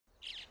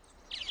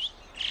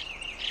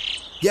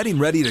Getting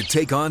ready to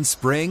take on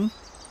spring?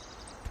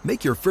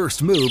 Make your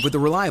first move with the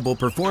reliable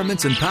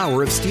performance and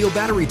power of Steel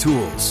battery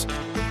tools.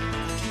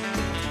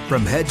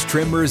 From hedge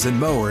trimmers and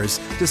mowers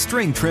to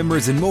string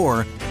trimmers and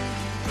more,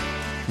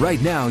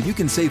 right now you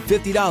can save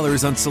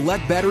 $50 on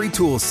select battery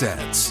tool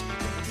sets.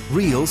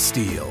 Real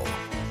Steel.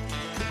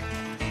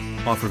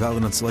 Offer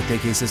valid on select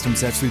AK system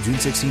sets through June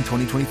 16,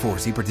 2024.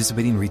 See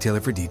participating retailer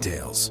for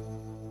details.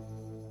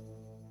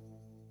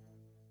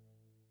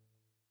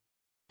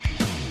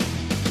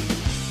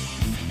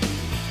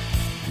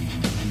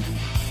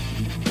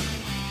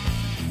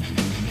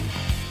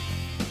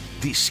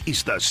 This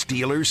is the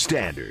Steelers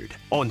Standard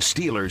on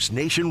Steelers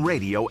Nation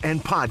Radio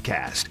and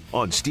podcast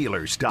on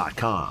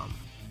Steelers.com.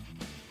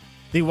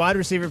 The wide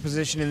receiver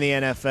position in the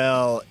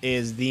NFL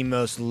is the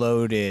most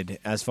loaded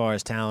as far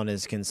as talent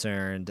is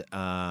concerned.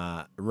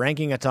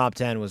 Ranking a top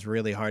 10 was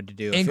really hard to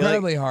do.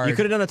 Incredibly hard. You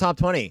could have done a top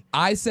 20.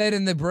 I said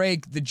in the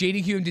break, the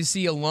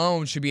JDQMDC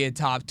alone should be a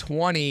top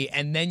 20,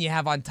 and then you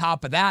have on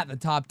top of that the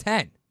top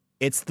 10.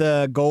 It's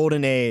the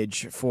golden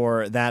age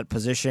for that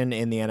position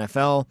in the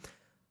NFL.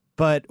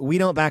 But we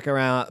don't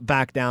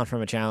back down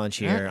from a challenge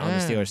here on the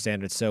Steelers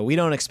Standard. So we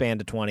don't expand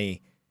to 20.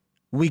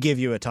 We give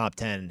you a top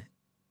 10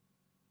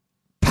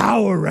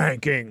 power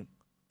ranking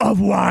of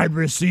wide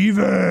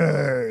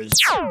receivers.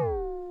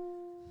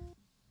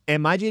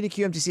 And my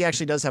JDQ MTC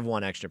actually does have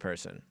one extra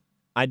person.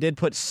 I did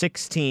put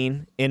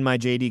 16 in my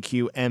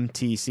JDQ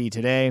MTC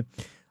today.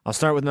 I'll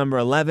start with number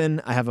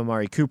 11. I have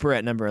Amari Cooper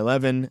at number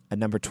 11. At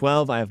number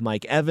 12, I have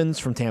Mike Evans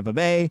from Tampa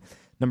Bay.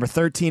 Number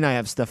 13, I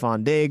have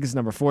Stephon Diggs.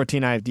 Number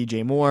 14, I have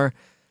DJ Moore.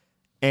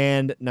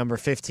 And number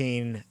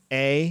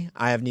 15A,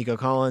 I have Nico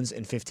Collins.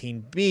 And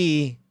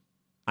 15B,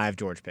 I have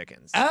George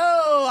Pickens.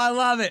 Oh, I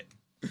love it.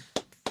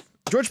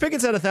 George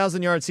Pickens had a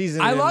 1,000-yard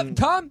season. I love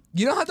Tom.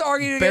 You don't have to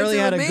argue against barely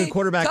had a me. good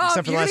quarterback Tom,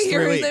 except for the last 3 weeks.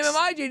 you're going to hear his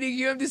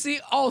name in my JDQMDC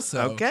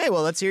also. Okay,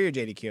 well, let's hear your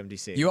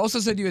JDQMDC. You also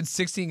said you had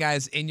 16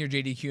 guys in your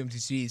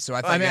JDQMDC, so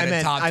I thought I you had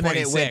a top 26. I meant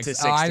it went to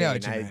 16. I know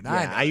what you meant.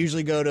 I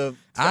usually go to 11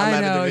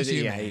 I know division. what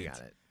you Yeah, meant. you got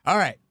it. All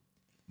right.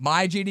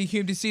 My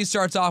JDQMDC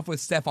starts off with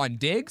Stephon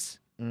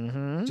Diggs,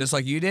 just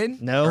like you did.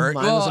 No, mine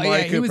was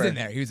Amari Cooper. He was in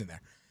there. He was in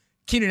there.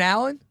 Keenan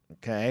Allen.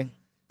 Okay.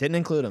 Didn't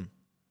include him.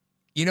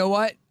 You know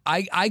what?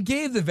 I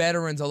gave the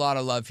veterans a lot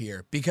of love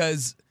here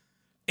because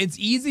it's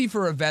easy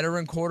for a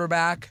veteran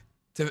quarterback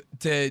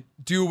to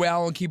do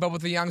well and keep up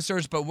with the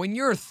youngsters, but when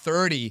you're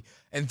 30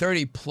 and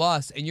 30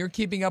 plus and you're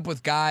keeping up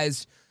with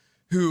guys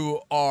who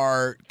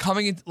are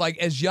coming in like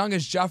as young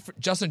as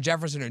Justin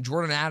Jefferson and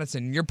Jordan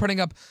Addison, you're putting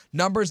up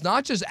numbers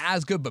not just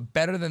as good but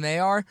better than they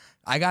are,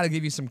 I got to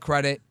give you some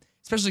credit.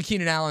 Especially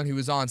Keenan Allen, who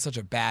was on such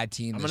a bad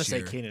team I'm this year.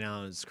 going to say Keenan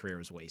Allen's career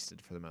was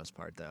wasted for the most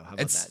part, though. How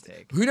about that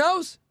take? Who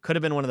knows? Could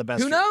have been one of the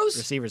best Who knows?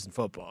 receivers in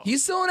football.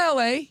 He's still in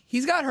L.A.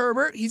 He's got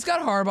Herbert. He's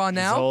got Harbaugh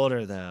now. He's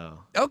older, though.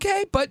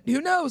 Okay, but who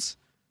knows?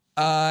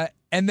 And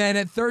then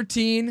at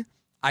 13,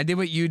 I did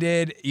what you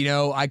did. You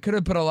know, I could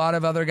have put a lot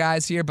of other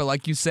guys here, but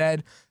like you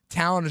said,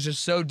 talent is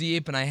just so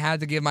deep, and I had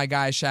to give my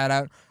guy a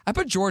shout-out. I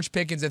put George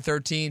Pickens at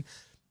 13.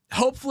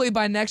 Hopefully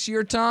by next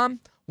year,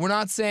 Tom, we're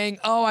not saying,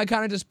 oh, I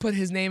kind of just put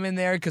his name in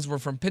there because we're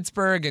from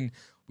Pittsburgh and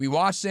we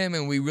watched him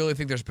and we really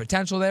think there's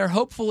potential there.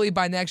 Hopefully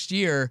by next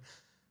year,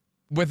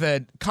 with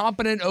a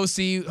competent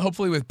OC,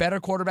 hopefully with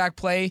better quarterback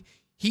play,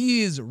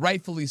 he is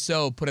rightfully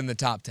so put in the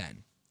top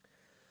 10.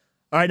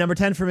 All right, number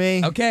 10 for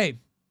me. Okay.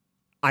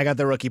 I got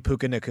the rookie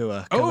Puka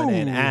Nacua coming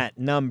in at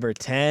number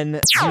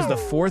 10. He was the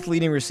fourth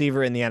leading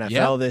receiver in the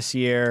NFL this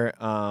year.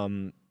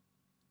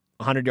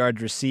 100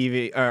 yards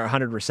receiving or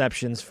 100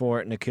 receptions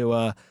for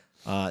Nacua.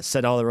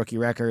 Set all the rookie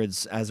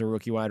records as a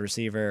rookie wide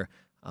receiver.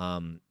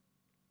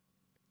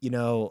 You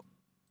know,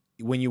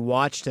 when you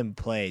watched him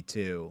play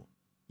too,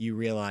 you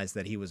realize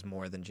that he was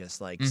more than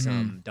just like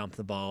some dump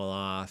the ball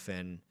off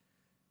and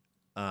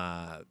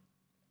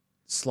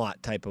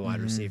slot type of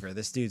wide receiver.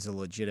 This dude's a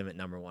legitimate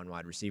number one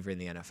wide receiver in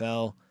the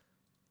NFL.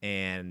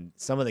 And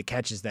some of the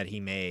catches that he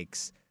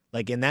makes,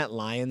 like in that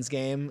Lions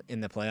game,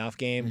 in the playoff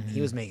game, he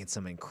was making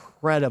some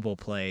incredible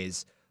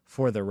plays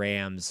for the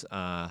Rams.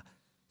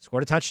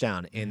 Scored a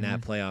touchdown in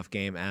that playoff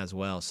game as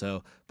well.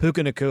 So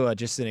Puka Nacua,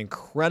 just an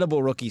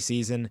incredible rookie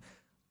season.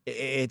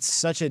 It's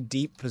such a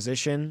deep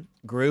position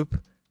group.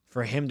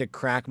 For him to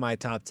crack my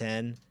top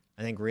 10,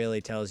 I think really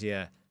tells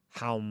you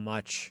how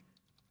much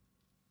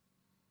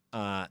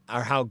or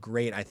how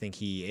great I think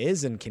he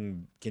is and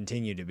can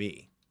continue to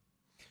be.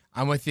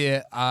 I'm with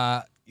you.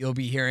 You'll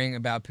be hearing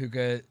about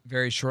Puka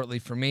very shortly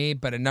for me.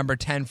 But at number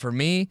 10 for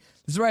me,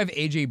 this is where I have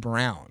A.J.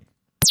 Brown.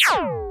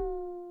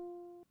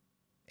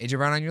 A.J.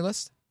 Brown on your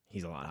list?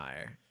 He's a lot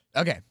higher.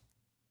 Okay.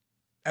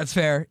 That's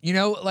fair. You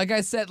know, like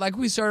I said, like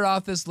we started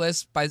off this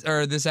list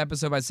this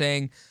episode by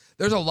saying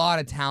there's a lot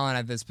of talent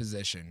at this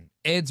position.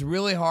 It's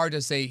really hard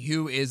to say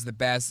who is the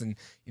best and,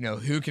 you know,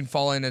 who can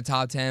fall into the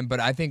top 10, but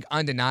I think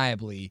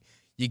undeniably,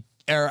 you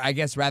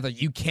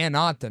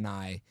cannot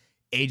deny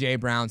A.J.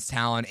 Brown's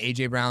talent.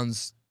 A.J.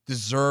 Brown's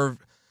deserving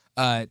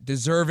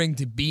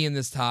to be in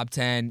this top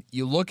 10.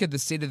 You look at the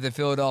state of the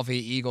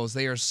Philadelphia Eagles,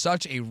 they are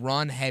such a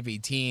run-heavy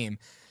team.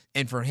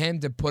 And for him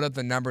to put up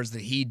the numbers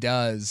that he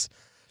does,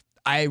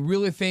 I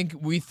really think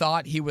we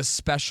thought he was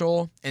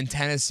special in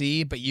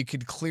Tennessee, but you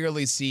could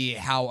clearly see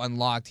how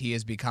unlocked he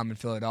has become in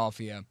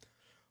Philadelphia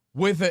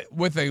with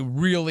a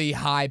really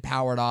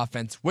high-powered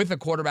offense, with a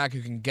quarterback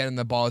who can get in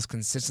the ball as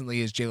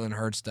consistently as Jalen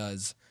Hurts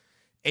does.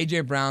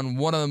 A.J. Brown,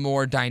 one of the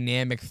more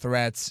dynamic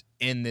threats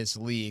in this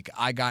league.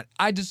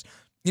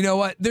 You know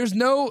what? There is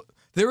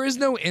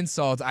no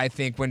insult, I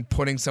think, when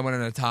putting someone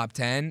in a top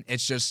 10.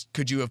 It's just,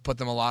 could you have put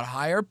them a lot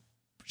higher?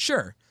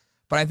 Sure.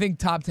 But I think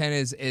top 10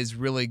 is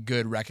really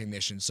good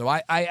recognition. So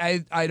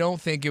I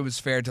don't think it was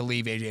fair to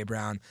leave A.J.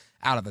 Brown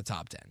out of the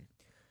top 10.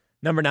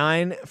 Number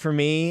 9 for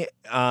me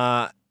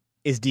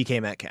is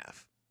DK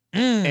Metcalf.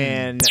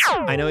 And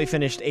I know he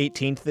finished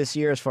 18th this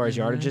year as far as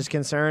yardage is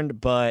concerned,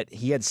 but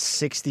he had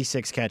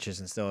 66 catches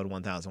and still had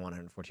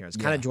 1,114 yards.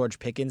 Kind of George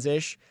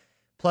Pickens-ish.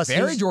 Plus,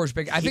 very George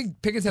Pickens. I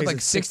think Pickens had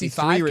like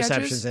 65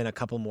 receptions catches and a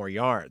couple more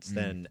yards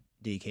than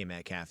DK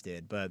Metcalf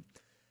did. But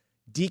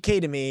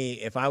DK, to me,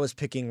 if I was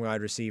picking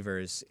wide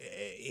receivers,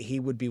 he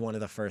would be one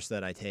of the first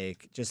that I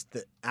take. Just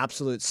the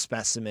absolute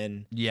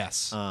specimen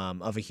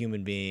of a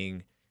human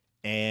being,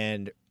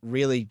 and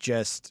really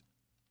just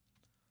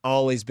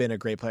always been a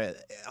great player.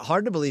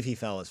 Hard to believe he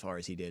fell as far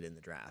as he did in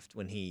the draft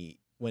when he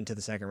went to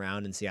the second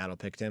round and Seattle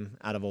picked him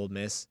out of Ole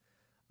Miss.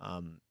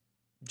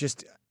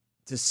 Just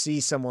to see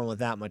someone with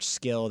that much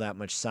skill, that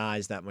much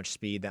size, that much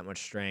speed, that much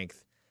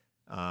strength,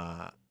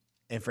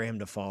 and for him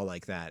to fall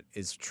like that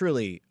is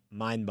truly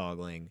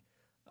mind-boggling.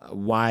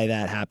 Why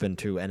that happened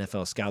to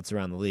NFL scouts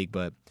around the league,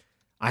 but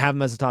I have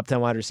him as a top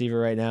 10 wide receiver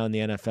right now in the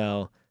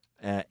NFL,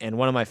 and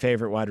one of my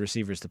favorite wide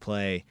receivers to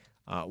play.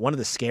 One of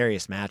the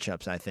scariest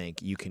matchups I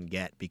think you can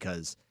get,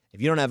 because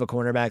if you don't have a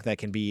cornerback that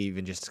can be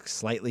even just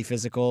slightly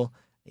physical,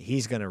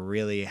 he's going to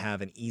really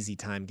have an easy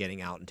time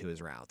getting out into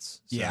his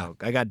routes. So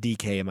I got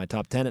DK in my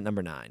top 10 at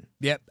number 9.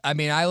 Yep. I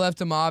mean, I left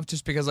him off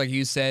just because, like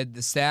you said, the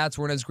stats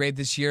weren't as great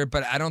this year,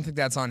 but I don't think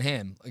that's on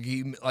him.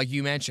 Like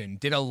you mentioned,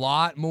 did a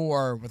lot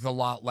more with a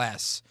lot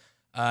less.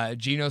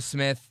 Geno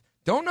Smith,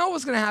 don't know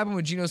what's going to happen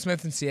with Geno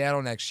Smith in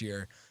Seattle next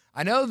year.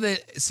 I know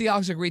that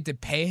Seahawks agreed to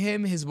pay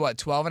him his,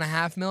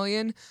 $12.5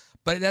 million,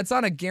 but that's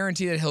not a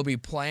guarantee that he'll be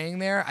playing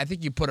there. I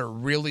think you put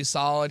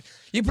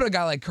a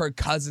guy like Kirk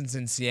Cousins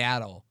in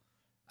Seattle,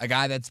 a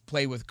guy that's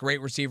played with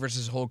great receivers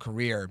his whole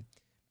career.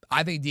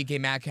 I think DK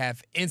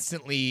Metcalf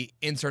instantly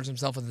inserts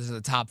himself into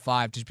the top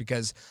 5 just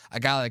because a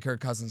guy like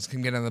Kirk Cousins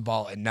can get on the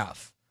ball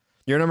enough.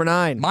 Your number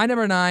 9. My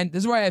number 9,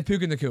 this is where I had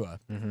Puka Nacua.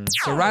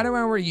 So right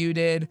around where you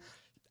did,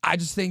 I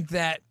just think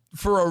that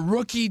for a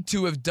rookie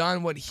to have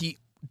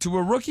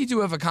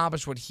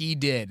accomplished what he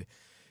did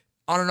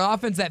on an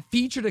offense that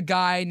featured a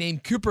guy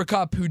named Cooper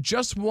Kupp who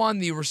just won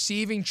the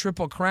receiving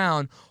Triple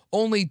Crown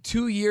only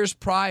 2 years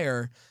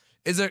prior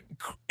is an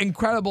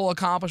incredible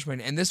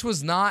accomplishment. And this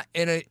was not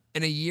in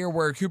a year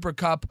where Cooper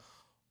Kupp,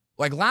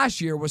 like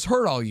last year, was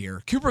hurt all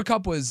year. Cooper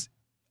Kupp was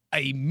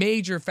a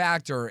major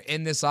factor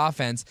in this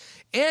offense.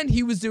 And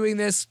he was doing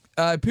this,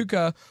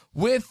 Puka,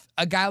 with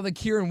a guy like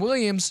Kieran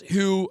Williams,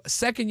 who,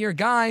 second-year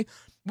guy,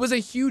 was a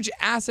huge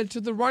asset to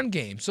the run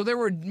game. So there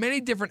were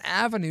many different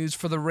avenues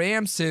for the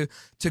Rams to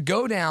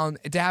go down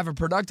to have a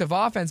productive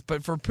offense,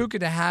 but for Puka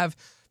to have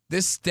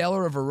this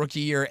stellar of a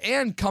rookie year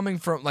and coming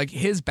from like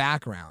his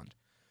background,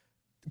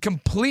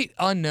 complete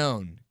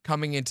unknown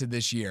coming into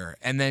this year,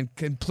 and then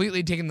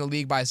completely taking the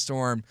league by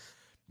storm.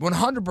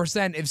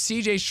 100%, if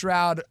CJ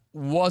Stroud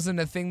wasn't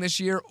a thing this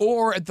year,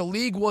 or if the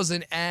league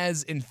wasn't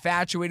as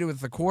infatuated with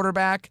the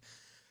quarterback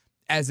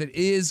as it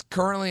is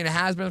currently and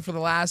has been for the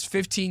last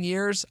 15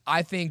 years,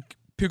 I think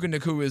Puka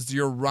Nacua is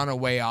your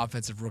runaway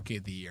offensive rookie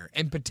of the year,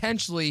 and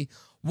potentially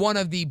one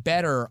of the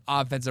better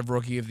offensive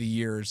rookie of the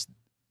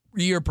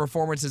year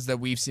performances that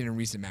we've seen in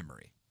recent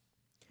memory.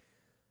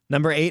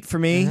 Number 8 for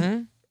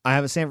me, I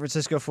have a San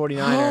Francisco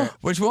 49er.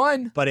 Which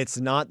one? But it's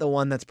not the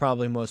one that's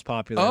probably most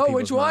popular. Oh, in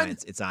which one?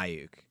 Minds. It's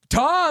Ayuk.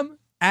 Tom,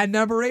 at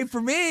number 8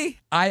 for me,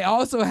 I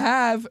also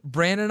have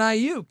Brandon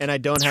Ayuk. And I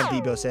don't have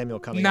Deebo Samuel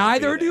coming.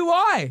 Neither do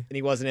I. And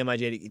he wasn't in my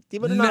JD.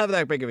 Deebo did not have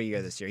that big of a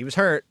year this year. He was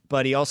hurt,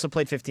 but he also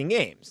played 15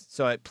 games.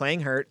 So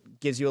playing hurt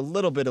gives you a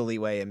little bit of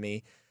leeway in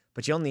me.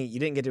 But you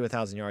didn't get to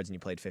 1,000 yards and you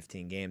played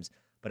 15 games.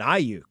 But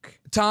Ayuk.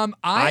 Tom,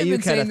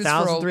 Ayuk had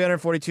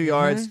 1,342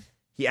 yards.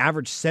 He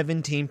averaged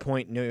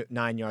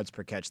 17.9 yards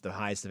per catch, the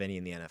highest of any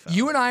in the NFL.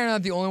 You and I are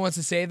not the only ones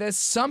to say this.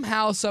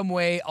 Somehow, some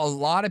way, a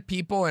lot of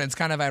people, and it's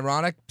kind of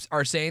ironic,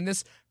 are saying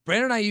this.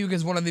 Brandon Ayuk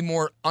is one of the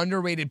more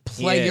underrated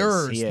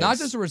players, he is. Not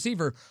just a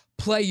receiver,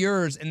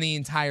 players in the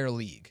entire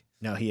league.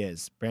 No, he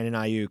is. Brandon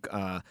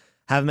Ayuk,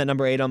 have him at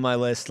number 8 on my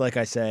list. Like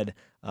I said,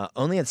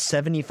 only had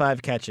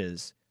 75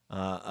 catches.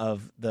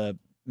 Of the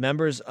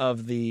members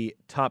of the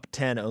top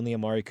 10, only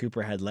Amari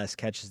Cooper had less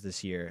catches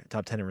this year,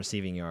 top 10 in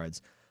receiving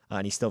yards.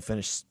 And he still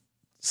finished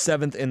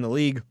 7th in the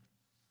league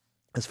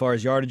as far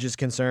as yardage is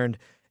concerned.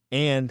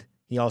 And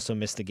he also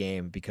missed the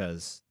game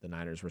because the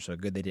Niners were so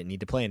good they didn't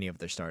need to play any of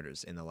their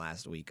starters in the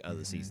last week of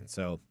the season.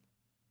 So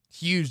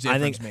huge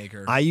difference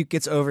maker. Ayuk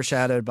gets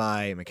overshadowed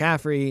by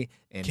McCaffrey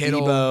and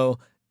Kittle.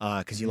 Debo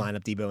because you line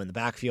up Debo in the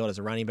backfield as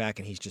a running back,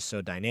 and he's just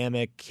so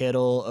dynamic.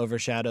 Kittle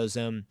overshadows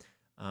him.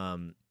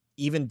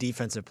 even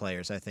defensive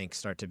players, I think,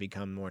 start to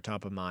become more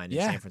top of mind in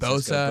Yeah, San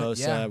Francisco.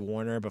 Bosa,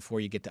 Warner, before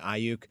you get to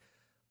Ayuk.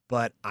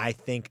 But I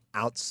think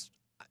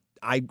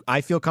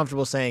I feel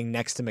comfortable saying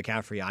next to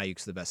McCaffrey,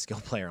 Ayuk's the best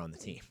skill player on the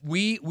team.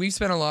 We've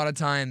spent a lot of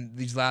time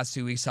these last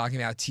 2 weeks talking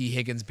about T.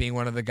 Higgins being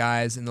one of the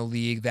guys in the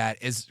league that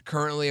is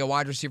currently a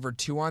wide receiver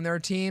 2 on their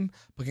team,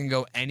 but can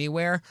go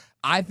anywhere.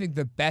 I think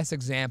the best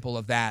example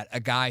of that, a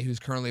guy who's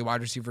currently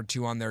wide receiver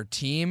 2 on their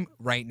team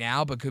right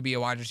now, but could be a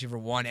wide receiver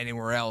 1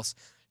 anywhere else,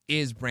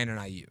 is Brandon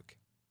Ayuk.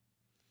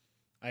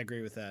 I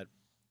agree with that.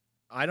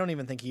 I don't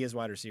even think he is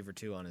wide receiver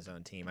 2 on his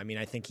own team. I mean,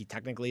 I think he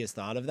technically has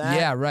thought of that.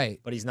 Yeah, right.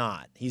 But he's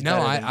not. He's no,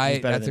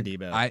 better than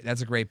Debo.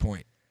 That's a great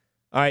point.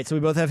 All right, so we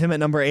both have him at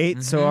number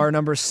 8. So our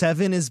number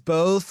 7 is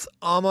both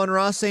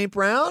Amon-Ra St.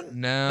 Brown?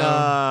 No.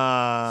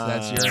 So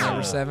that's your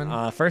number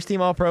 7? First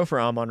team All-Pro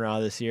for Amon-Ra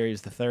this year.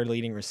 He's the 3rd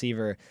leading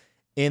receiver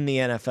in the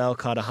NFL,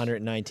 caught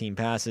 119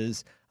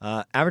 passes.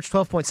 Averaged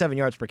 12.7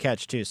 yards per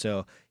catch, too.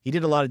 So he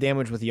did a lot of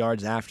damage with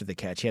yards after the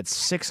catch. He had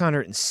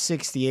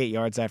 668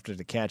 yards after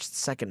the catch, the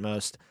second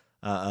most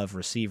of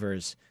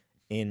receivers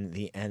in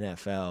the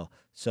NFL.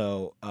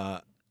 So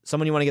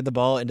someone you want to get the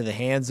ball into the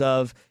hands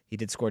of. He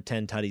did score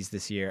 10 tutties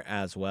this year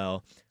as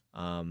well.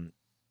 I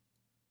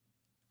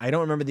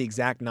don't remember the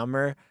exact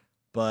number,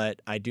 but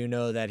I do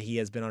know that he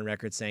has been on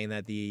record saying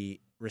that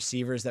the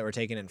receivers that were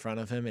taken in front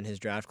of him in his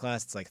draft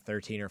class, it's like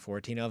 13 or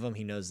 14 of them.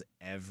 He knows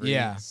every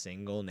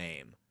single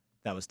name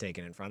that was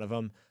taken in front of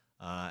him.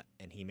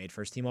 And he made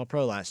first team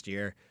All-Pro last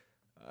year.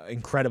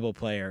 Incredible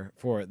player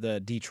for the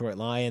Detroit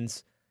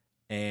Lions.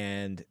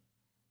 And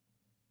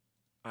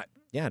I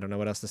don't know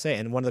what else to say.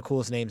 And one of the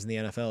coolest names in the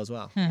NFL as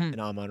well, in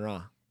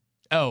Amon-Ra.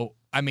 Oh,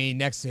 I mean,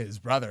 next to his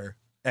brother.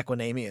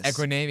 Equinemius.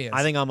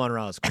 I think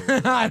Amon-Ra is cool.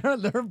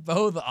 They're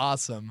both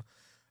awesome.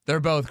 They're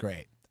both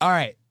great. All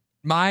right.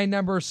 My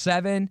number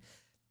 7,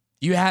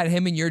 you had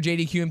him in your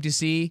JDQ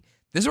MTC.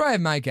 This is where I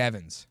have Mike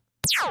Evans.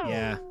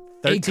 Yeah.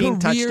 13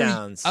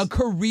 touchdowns. A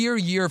career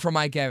year for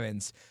Mike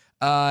Evans.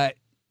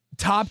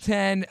 Top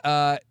 10,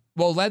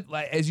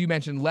 as you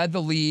mentioned, led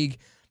the league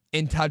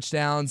in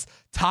touchdowns,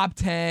 top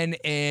 10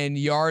 in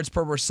yards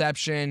per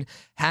reception,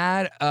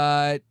 had,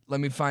 let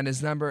me find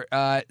his number,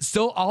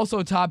 still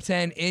also top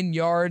 10 in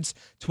yards,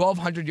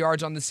 1,200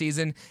 yards on the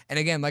season. And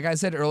again, like I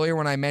said earlier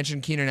when I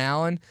mentioned Keenan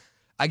Allen,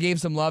 I gave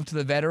some love to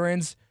the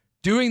veterans.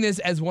 Doing this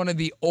as one of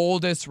the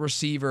oldest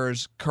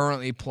receivers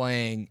currently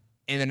playing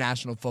in the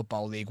National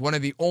Football League. One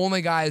of the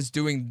only guys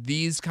doing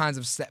these kinds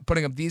of,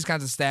 putting up these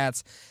kinds of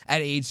stats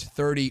at age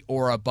 30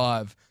 or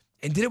above.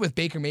 And did it with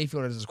Baker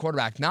Mayfield as his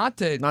quarterback. Not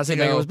to say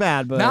Baker was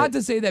bad, but not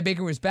to say that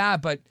Baker was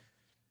bad, but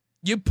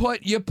you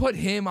put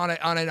him on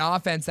an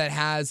offense that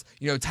has,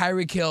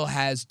 Tyreek Hill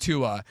has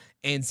Tua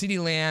and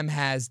CeeDee Lamb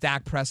has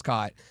Dak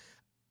Prescott.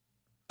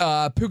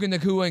 Puka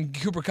Nacua and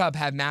Cooper Kupp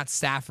have Matt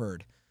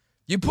Stafford.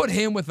 You put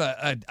him with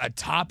a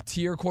top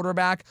tier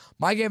quarterback,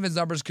 Mike Evans'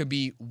 numbers could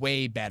be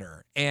way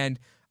better. And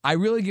I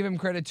really give him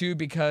credit too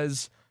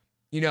because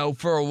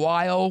for a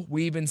while,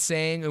 we've been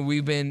saying and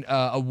we've been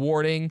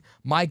awarding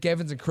Mike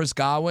Evans and Chris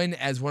Godwin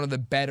as one of the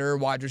better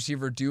wide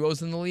receiver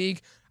duos in the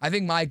league. I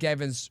think Mike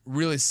Evans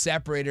really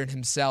separated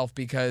himself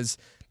because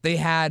they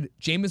had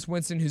Jameis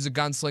Winston, who's a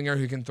gunslinger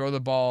who can throw the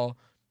ball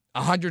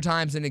 100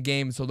 times in a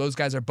game, so those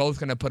guys are both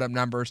going to put up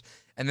numbers.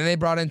 And then they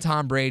brought in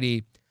Tom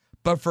Brady.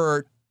 But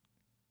for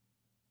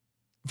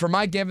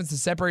Mike Evans to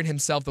separate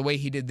himself the way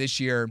he did this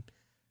year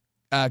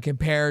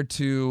compared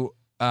to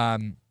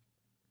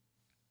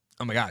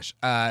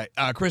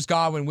Chris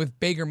Godwin with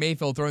Baker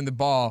Mayfield throwing the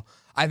ball,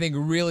 I think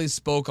really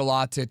spoke a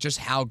lot to just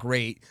how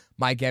great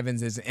Mike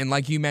Evans is. And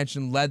like you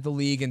mentioned, led the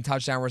league in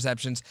touchdown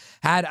receptions,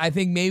 had, I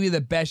think, maybe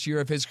the best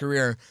year of his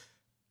career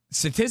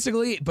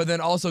statistically, but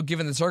then also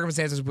given the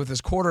circumstances with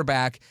his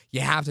quarterback, you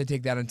have to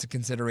take that into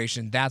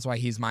consideration. That's why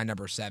he's my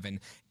number 7.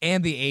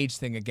 And the age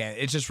thing, again,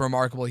 it's just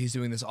remarkable he's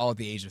doing this all at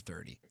the age of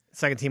 30.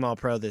 Second team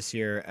All-Pro this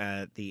year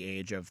at the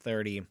age of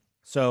 30.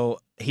 So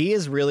he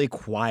is really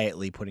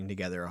quietly putting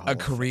together a Hall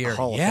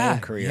of Fame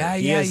career.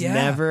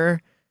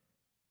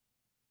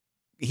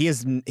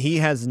 He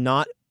has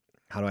not.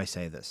 How do I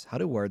say this? How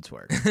do words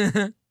work?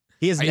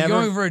 He has Are never. You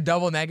going for a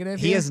double negative?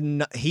 He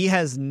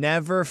has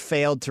never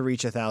failed to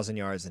reach 1,000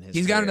 yards in his.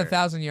 He's career. gotten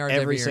 1,000 yards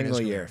every year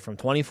single year from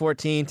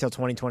 2014 till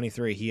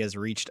 2023. He has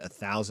reached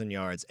 1,000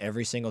 yards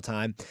every single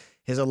time.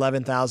 His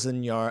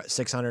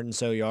 11,600 and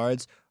so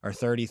yards are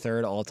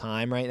 33rd all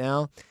time right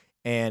now.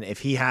 And if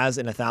he has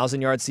an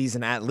 1,000-yard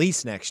season at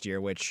least next year,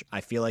 which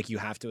I feel like you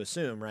have to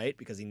assume, right,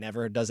 because he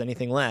never does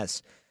anything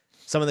less,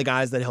 some of the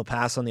guys that he'll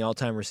pass on the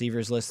all-time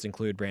receivers list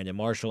include Brandon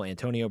Marshall,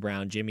 Antonio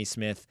Brown, Jimmy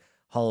Smith,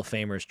 Hall of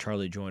Famers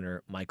Charlie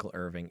Joyner, Michael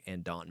Irving,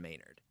 and Don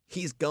Maynard.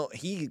 He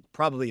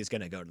probably is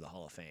going to go to the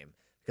Hall of Fame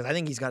because I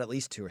think he's got at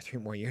least 2 or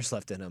 3 more years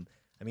left in him.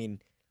 I mean,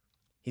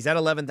 he's at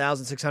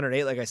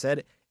 11,608, like I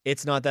said.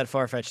 It's not that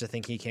far-fetched to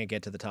think he can't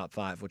get to the top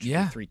 5, which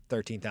would be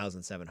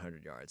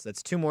 13,700 yards.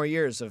 That's 2 more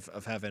years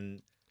of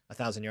having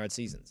 1,000-yard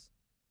seasons.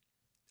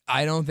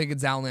 I don't think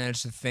it's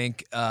outlandish to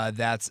think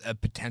that's a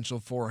potential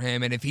for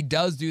him. And if he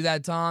does do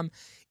that, Tom,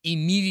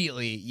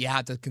 immediately you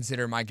have to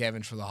consider Mike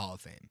Evans for the Hall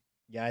of Fame.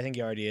 Yeah, I think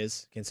he already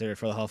is considered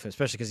for the Hall of Fame,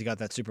 especially because he got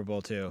that Super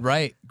Bowl too.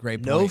 Right.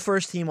 Great point. No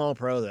first-team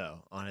All-Pro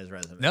though on his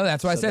resume. No,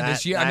 that's why I So said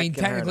this year. I mean,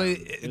 can hurt technically,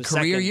 him.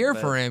 career second, year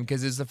but for him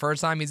because it's the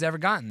first time he's ever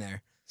gotten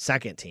there.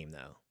 Second team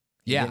though.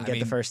 He Yeah, didn't get I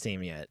mean, the first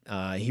team yet.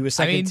 He was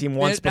second team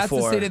once that's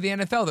before. That's the state of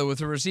the NFL though with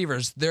the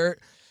receivers.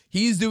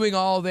 He's doing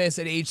all this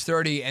at age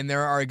 30, and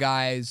there are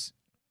guys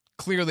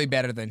clearly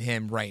better than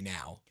him right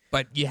now.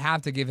 But you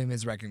have to give him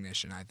his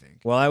recognition, I think.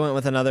 Well, I went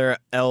with another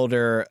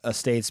elder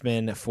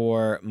statesman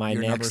for my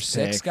Your next number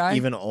 6 pick, guy?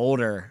 even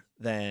older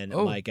than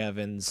Oh. Mike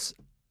Evans.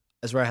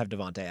 That's where I have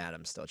Devontae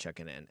Adams still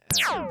checking in at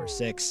number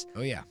 6.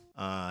 Oh, yeah.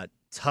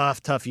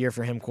 Tough year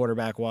for him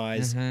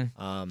quarterback-wise.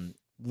 Mhm.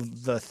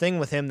 The thing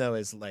with him, though,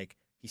 is like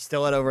he's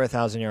still at over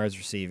 1,000 yards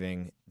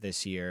receiving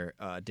this year,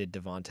 did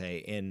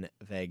Devontae in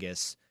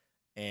Vegas,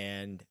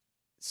 and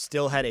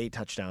still had 8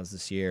 touchdowns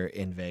this year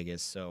in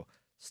Vegas. So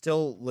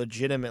still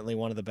legitimately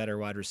one of the better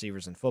wide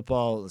receivers in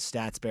football. The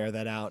stats bear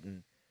that out.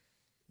 And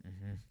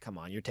come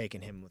on, you're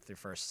taking him with your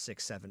first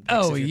 6, 7 picks.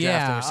 Oh, if you're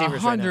yeah. drafting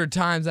receivers right now. 100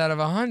 times out of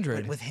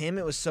 100. But with him,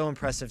 it was so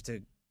impressive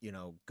to,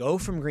 go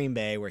from Green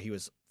Bay, where he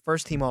was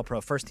first team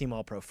All-Pro,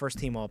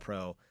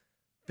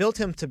 built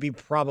him to be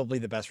probably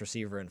the best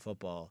receiver in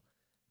football,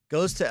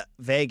 goes to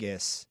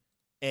Vegas,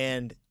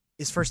 and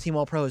is first team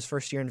All-Pro his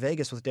first year in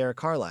Vegas with Derek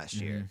Carr last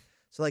year.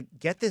 So,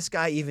 get this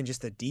guy even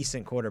just a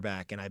decent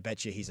quarterback, and I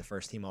bet you he's a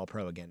first team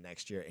All-Pro again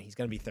next year, and he's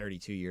going to be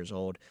 32 years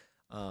old.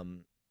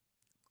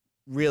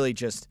 Really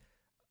just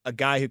a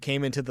guy who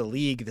came into the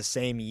league the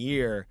same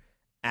year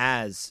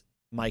as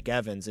Mike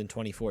Evans in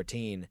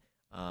 2014,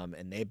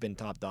 and they've been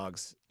top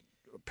dogs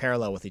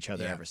parallel with each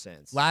other ever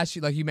since. Last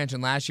year, like you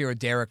mentioned, last year with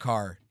Derek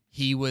Carr,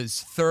 he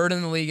was 3rd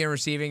in the league in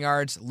receiving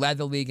yards, led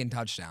the league in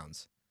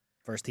touchdowns.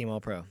 First team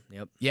All-Pro.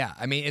 Yep. Yeah,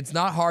 I mean, it's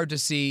not hard to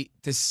see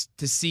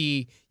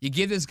you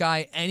give this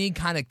guy any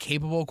kind of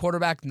capable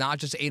quarterback, not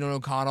just Aiden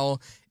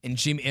O'Connell and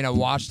a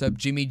washed-up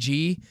Jimmy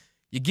G.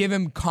 You give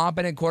him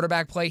competent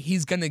quarterback play,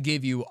 he's going to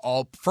give you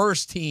all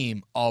first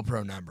team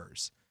All-Pro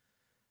numbers.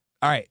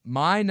 All right,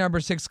 my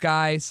number 6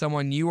 guy,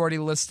 someone you already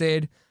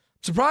listed.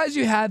 Surprised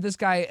you had this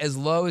guy as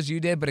low as you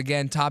did, but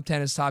again, top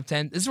 10 is top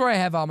 10. This is where I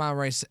have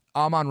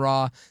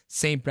Amon-Ra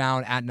St.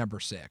 Brown at number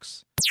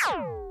 6.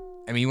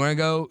 I mean, you want to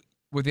go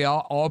with the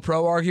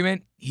all-pro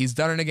argument? He's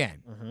done it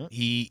again.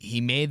 He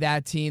made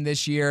that team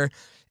this year,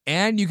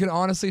 and you can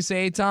honestly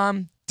say,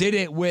 Tom, did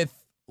it with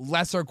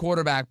lesser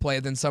quarterback play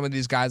than some of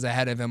these guys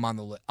ahead of him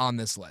on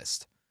this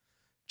list.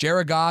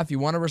 Jared Goff, you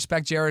want to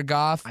respect Jared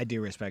Goff? I do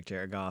respect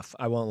Jared Goff.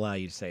 I won't allow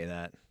you to say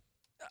that.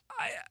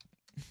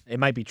 It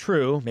might be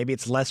true. Maybe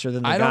it's lesser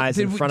than the guys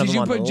in front of him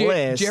on the list. Did you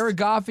put Jared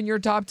Goff in your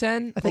top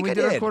 10? I think I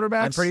did.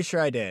 Quarterbacks? I'm pretty sure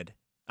I did.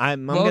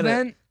 I'm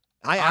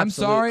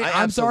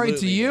sorry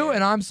to you,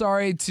 and I'm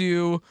sorry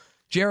to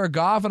Jared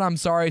Goff, and I'm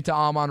sorry to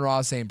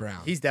Amon-Ra St.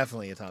 Brown. He's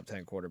definitely a top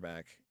 10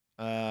 quarterback.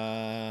 I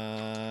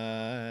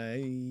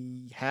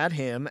had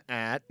him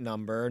at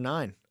number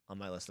 9 on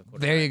my list of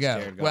quarterbacks. There you go.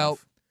 Jared Goff. Well,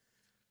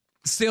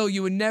 still,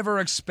 you would never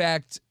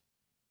expect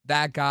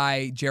that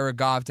guy, Jared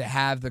Goff, to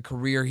have the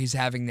career he's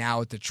having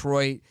now at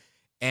Detroit.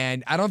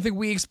 And I don't think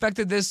we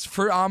expected this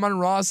for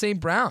Amon-Ra St.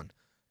 Brown.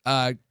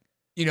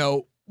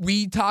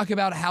 We talk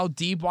about how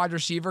deep wide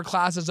receiver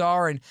classes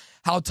are and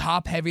how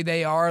top heavy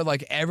they are.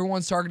 Like,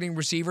 everyone's targeting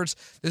receivers.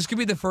 This could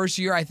be the first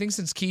year, I think,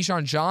 since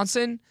Keyshawn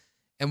Johnson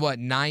and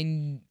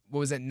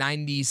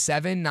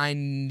 97,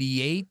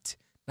 98,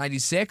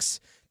 96,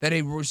 that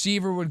a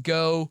receiver would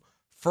go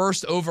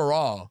first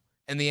overall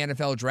in the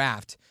NFL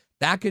draft.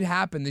 That could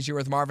happen this year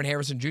with Marvin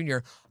Harrison Jr.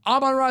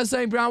 Amon-Ra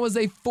St. Brown was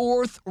a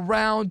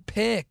 4th-round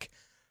pick.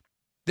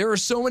 There are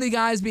so many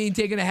guys being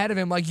taken ahead of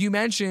him, like you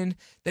mentioned,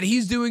 that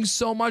he's doing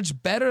so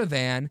much better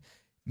than.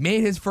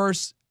 Made his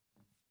first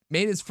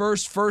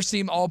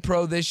team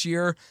All-Pro this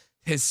year,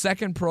 his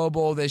 2nd Pro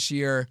Bowl this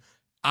year.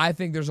 I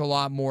think there's a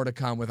lot more to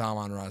come with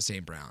Amon-Ra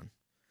St. Brown.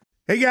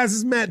 Hey guys, this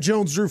is Matt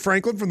Jones, Drew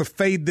Franklin from the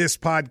Fade This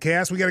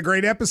podcast. We got a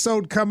great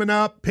episode coming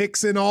up,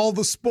 picks in all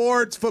the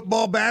sports,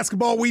 football,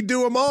 basketball, we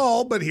do them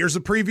all, but here's a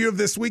preview of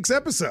this week's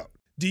episode.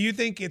 Do you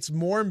think it's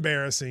more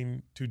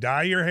embarrassing to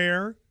dye your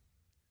hair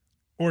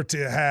or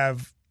to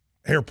have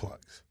hair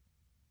plugs?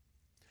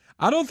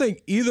 I don't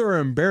think either are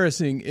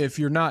embarrassing if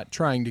you're not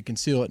trying to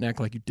conceal it and act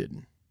like you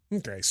didn't.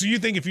 Okay, so you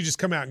think if you just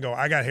come out and go,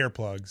 I got hair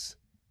plugs.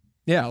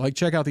 Yeah, like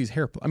check out these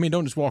hair plugs. I mean,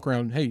 don't just walk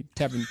around, hey,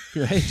 tapping,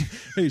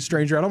 hey,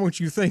 stranger, I don't want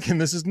you thinking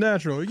this is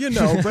natural.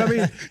 But I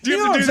mean, do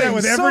you have to do that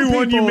with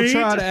everyone you meet?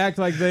 Try to act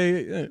like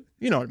they,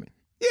 you know what I mean?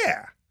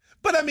 Yeah.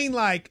 But I mean,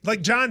 like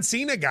John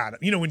Cena got it.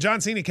 When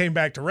John Cena came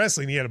back to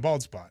wrestling, he had a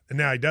bald spot, and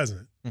now he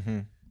doesn't.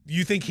 Mm-hmm. Do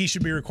you think he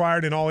should be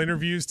required in all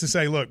interviews to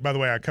say, look, by the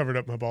way, I covered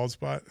up my bald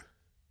spot?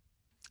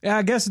 Yeah,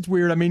 I guess it's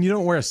weird. I mean, you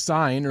don't wear a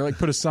sign or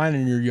put a sign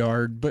in your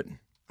yard, but.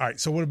 All right,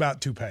 so what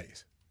about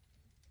toupees?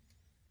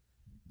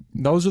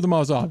 Those are the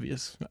most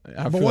obvious.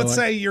 But let's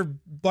say you're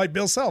like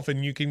Bill Self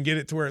and you can get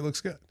it to where it looks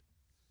good.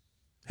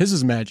 His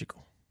is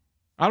magical.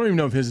 I don't even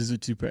know if his is a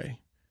toupee.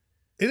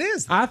 It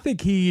is. I think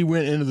he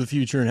went into the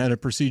future and had a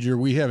procedure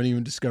we haven't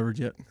even discovered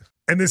yet.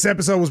 And this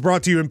episode was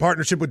brought to you in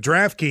partnership with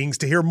DraftKings.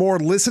 To hear more,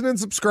 listen and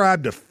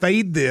subscribe to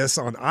Fade This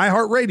on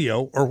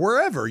iHeartRadio or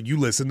wherever you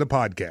listen to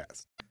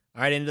podcasts.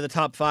 All right, into the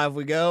top 5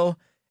 we go.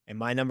 And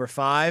my number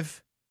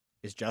 5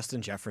 is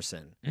Justin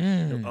Jefferson,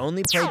 who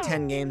only played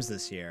 10 games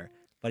this year,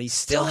 but he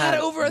still had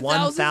over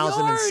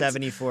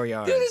 1,074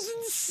 yards. Dude, it's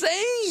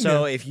insane.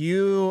 So if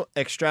you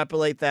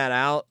extrapolate that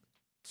out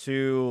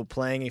to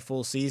playing a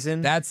full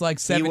season, that's like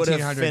 1,700 he would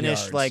have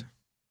finished yards.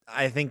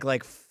 I think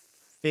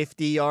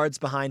 50 yards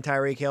behind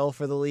Tyreek Hill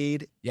for the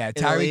lead. Yeah,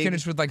 Tyreek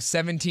finished with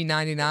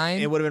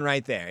 1,799. It would have been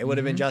right there. It would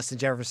have been Justin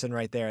Jefferson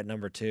right there at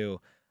number 2.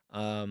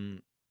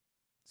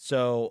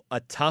 So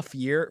a tough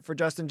year for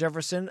Justin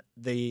Jefferson,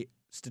 the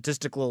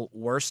statistical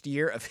worst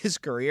year of his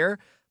career,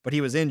 but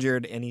he was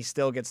injured and he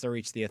still gets to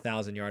reach the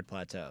 1,000-yard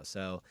plateau.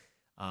 So,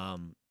 by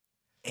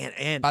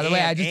the way,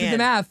 I just did the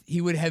math.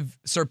 He would have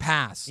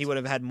surpassed. He would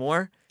have had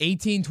more.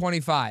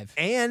 1825.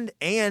 And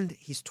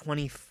he's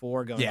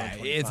 24 going on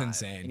 25. It's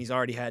insane. And he's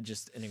already had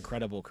just an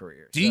incredible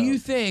career. Do you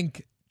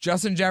think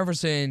Justin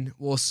Jefferson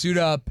will suit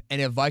up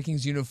in a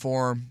Vikings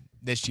uniform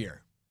this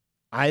year?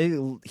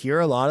 I hear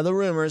a lot of the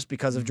rumors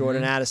because of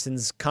Jordan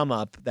Addison's come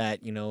up that,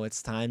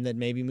 it's time that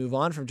maybe move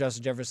on from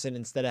Justin Jefferson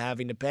instead of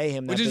having to pay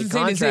him that big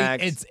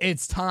contract.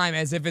 It's time,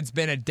 as if it's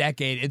been a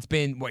decade. It's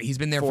been, he's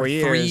been there for 4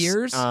 years. 3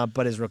 years?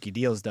 But his rookie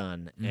deal's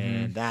done.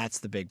 And that's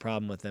the big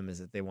problem with them, is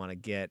that they want to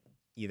get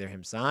either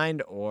him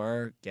signed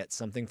or get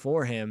something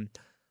for him.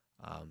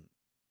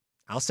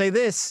 I'll say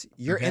this.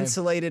 You're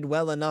insulated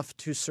well enough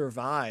to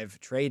survive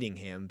trading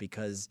him,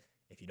 because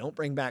if you don't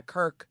bring back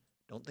Kirk,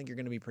 don't think you're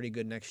going to be pretty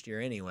good next year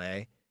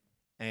anyway,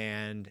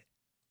 and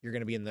you're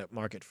going to be in the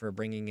market for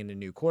bringing in a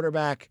new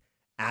quarterback.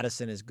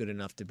 Addison is good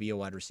enough to be a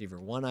wide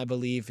receiver 1, I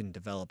believe, and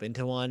develop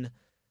into one.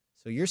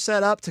 So you're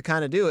set up to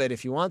kind of do it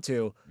if you want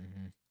to.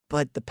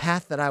 But the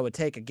path that I would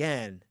take,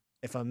 again,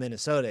 if I'm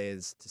Minnesota,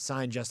 is to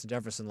sign Justin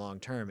Jefferson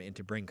long-term and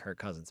to bring Kirk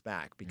Cousins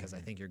back, because I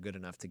think you're good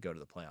enough to go to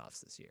the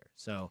playoffs this year.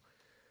 So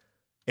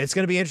it's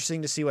going to be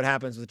interesting to see what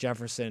happens with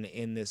Jefferson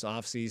in this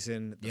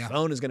offseason. The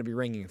phone is going to be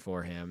ringing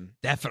for him.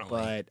 Definitely.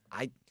 But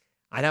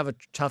I'd have a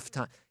tough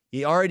time.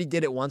 He already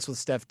did it once with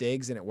Steph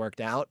Diggs, and it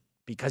worked out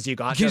because you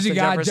got Justin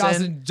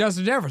Jefferson.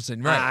 Justin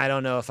Jefferson, right. I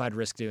don't know if I'd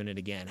risk doing it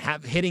again.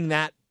 Catching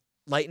that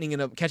lightning in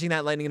a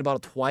bottle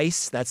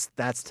twice, that's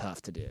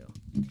tough to do.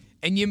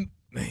 And even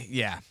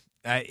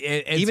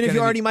if you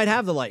already might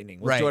have the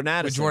lightning with Jordan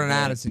Addison. With Jordan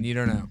Addison, you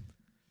don't know.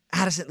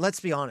 Addison, let's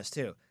be honest,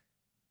 too.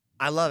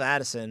 I love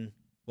Addison.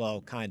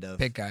 Well, kind of.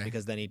 Pick guy.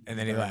 Because then he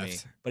left. Me.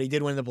 But he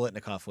did win the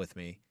Blitnikoff with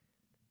me.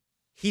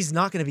 He's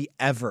not going to be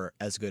ever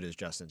as good as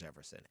Justin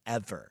Jefferson.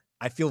 Ever.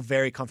 I feel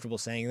very comfortable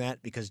saying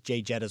that because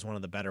Jay Jett is one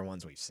of the better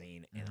ones we've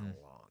seen in a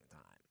long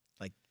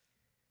time.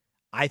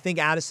 I think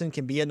Addison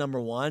can be a number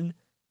 1.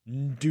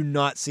 Do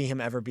not see him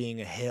ever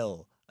being a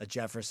Hill, a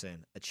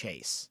Jefferson, a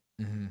Chase.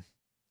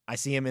 I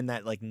see him in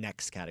that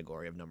next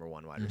category of number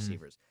 1 wide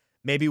receivers.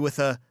 Maybe with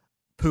a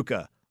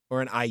Puka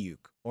or an Ayuk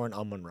or an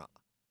Amon-Ra.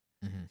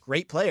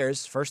 Great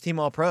players, first team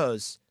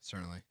All-Pros.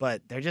 Certainly.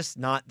 But they're just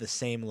not the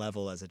same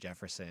level as a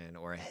Jefferson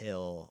or a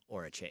Hill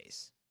or a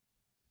Chase.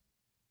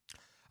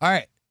 All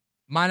right.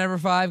 My number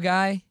 5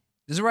 guy,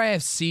 this is where I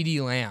have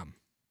CeeDee Lamb.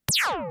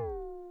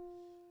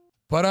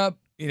 Put up,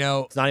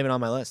 It's not even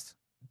on my list.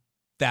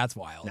 That's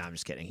wild. No, I'm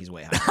just kidding. He's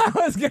way higher.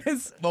 I was going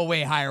to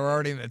way higher. We're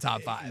already in the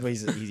top 5.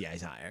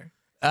 He's higher.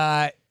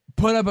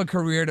 Put up a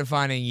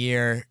career-defining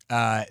year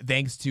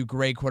thanks to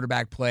great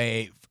quarterback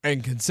play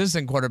and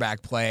consistent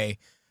quarterback play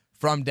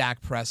from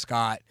Dak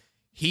Prescott.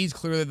 He's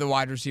clearly the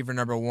wide receiver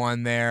number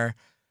 1 there.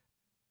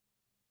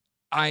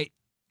 I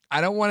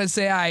don't want to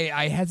say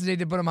I hesitate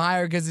to put him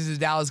higher because he's a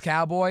Dallas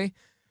Cowboy.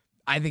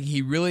 I think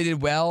he really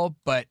did well,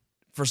 but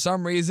for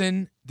some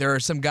reason, there are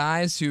some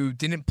guys who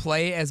didn't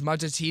play as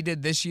much as he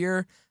did this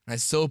year, and I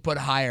still put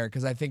higher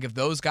because I think if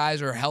those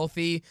guys are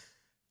healthy,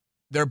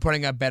 they're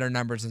putting up better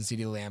numbers than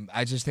CeeDee Lamb.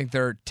 I just think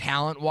they're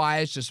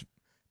talent-wise just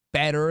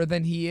better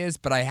than he is,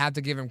 but I have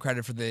to give him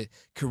credit for the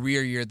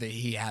career year that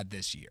he had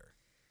this year.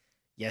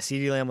 Yeah,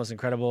 CeeDee Lamb was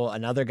incredible.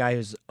 Another guy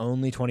who's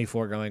only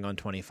 24 going on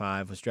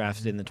 25 was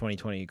drafted in the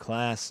 2020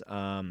 class.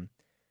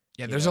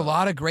 There's a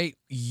lot of great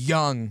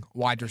young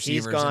wide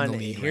receivers in the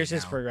league. Here's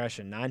his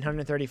progression.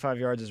 935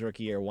 yards his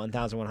rookie year,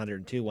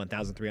 1,102,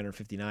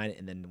 1,359,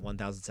 and then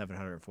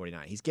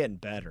 1,749. He's getting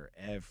better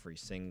every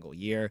single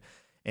year.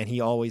 And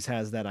he always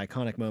has that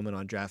iconic moment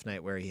on draft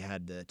night where he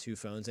had the 2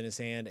 phones in his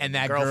hand. And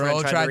that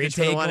girl tried to reach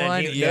take one. No.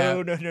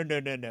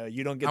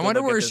 You don't get to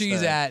wonder where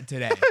she's at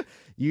today.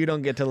 You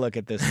don't get to look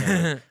at this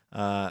phone.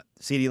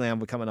 CeeDee Lamb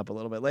will be coming up a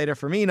little bit later.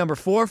 For me, number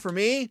 4 for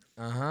me,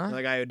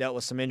 another guy who dealt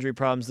with some injury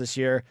problems this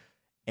year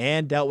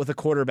and dealt with a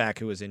quarterback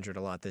who was injured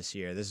a lot this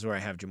year. This is where I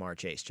have Jamar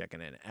Chase checking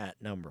in at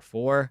number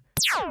 4.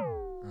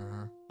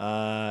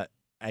 I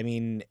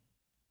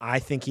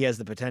think he has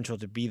the potential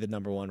to be the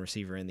number 1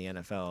 receiver in the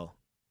NFL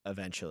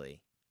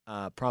eventually.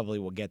 Probably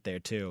will get there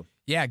too.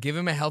 Yeah, give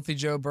him a healthy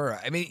Joe Burrow.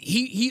 I mean,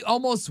 he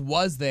almost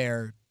was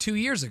there 2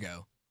 years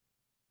ago.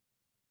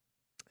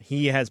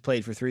 He has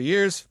played for 3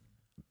 years.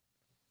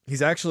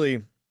 He's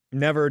actually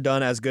never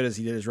done as good as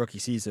he did his rookie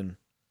season.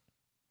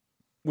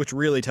 which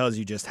really tells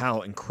you just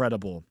how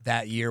incredible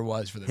that year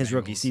was for the his Bengals.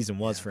 rookie season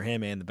was for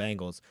him and the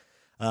Bengals.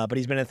 But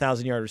he's been a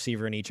 1,000-yard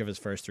receiver in each of his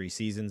first 3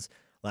 seasons.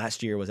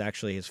 Last year was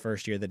actually his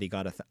first year that he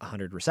got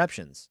 100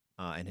 receptions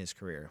in his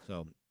career.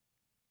 So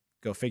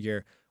go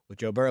figure with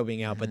Joe Burrow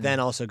being out, but then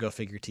also go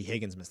figure T.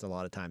 Higgins missed a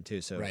lot of time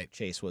too. So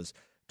Chase was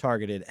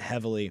targeted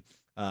heavily.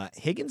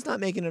 Higgins not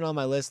making it on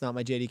my list, not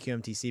my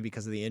JDQMTC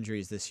because of the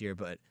injuries this year,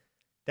 but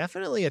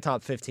definitely a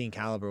top 15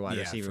 caliber wide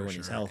receiver when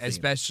he's healthy.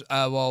 Especially,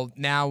 well,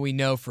 now we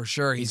know for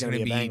sure he's going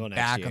to be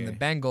back on the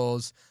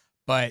Bengals,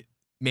 but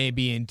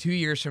maybe in 2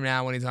 years from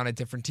now when he's on a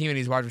different team and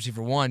he's wide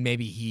receiver 1,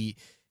 maybe he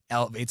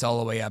elevates all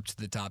the way up to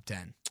the top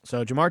 10.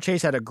 So Jamar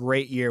Chase had a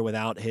great year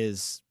without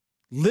his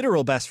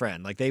literal best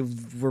friend. Like they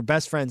were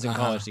best friends in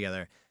college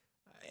together.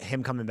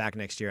 Him coming back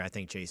next year, I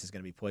think Chase is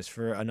going to be poised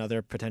for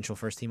another potential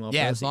first-team All-Pro.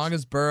 Yeah, as long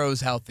as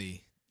Burrow's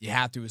healthy, you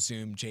have to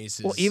assume Chase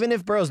is. Well, even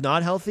if Burrow's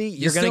not healthy,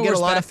 you're going to get a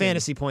lot of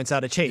fantasy points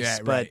out of Chase,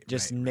 but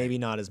maybe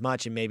not as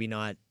much and maybe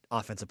not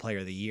Offensive Player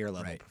of the Year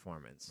level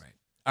performance. Right.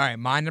 All right,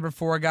 my number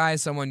 4 guy,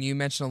 someone you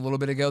mentioned a little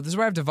bit ago. This is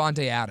where I have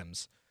Devontae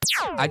Adams.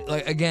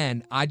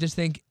 I just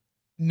think,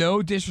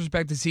 no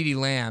disrespect to CeeDee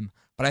Lamb,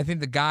 but I think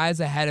the guys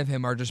ahead of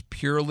him are just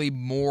purely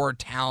more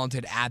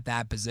talented at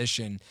that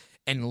position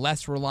and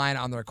less reliant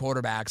on their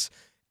quarterbacks.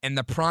 And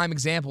the prime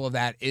example of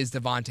that is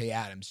Devontae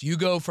Adams. You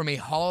go from a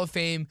Hall of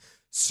Fame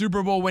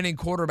Super Bowl winning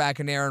quarterback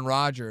in Aaron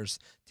Rodgers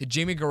to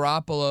Jimmy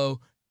Garoppolo,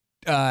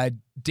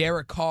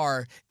 Derek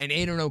Carr, and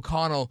Aiden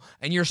O'Connell,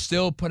 and you're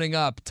still putting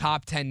up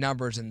top 10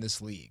 numbers in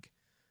this league.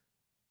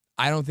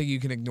 I don't think you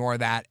can ignore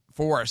that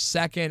for a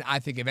second. I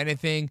think, if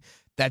anything,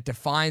 that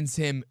defines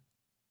him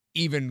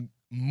even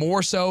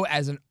more so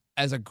as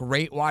a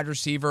great wide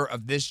receiver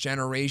of this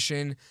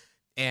generation.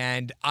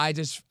 And I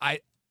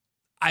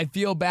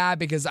feel bad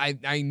because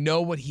I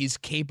know what he's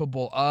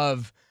capable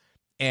of,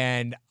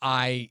 and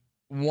I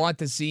want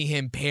to see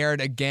him paired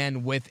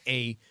again with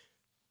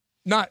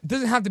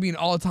doesn't have to be an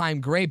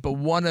all-time great, but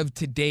one of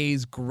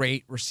today's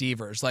great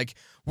receivers. Like,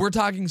 we're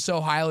talking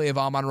so highly of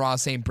Amon-Ra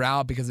St.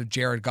 Brown because of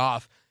Jared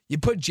Goff. You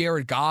put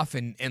Jared Goff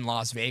in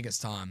Las Vegas,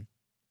 Tom,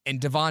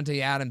 and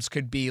Devontae Adams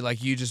could be,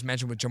 like you just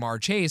mentioned with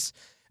Jamar Chase,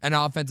 an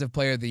Offensive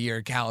Player of the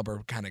Year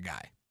caliber kind of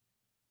guy.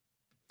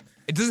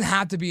 It doesn't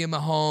have to be a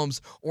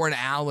Mahomes or an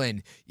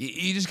Allen.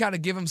 You just got to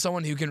give him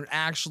someone who can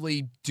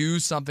actually do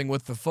something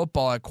with the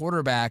football at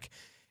quarterback,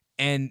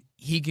 and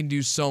he can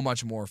do so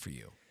much more for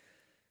you.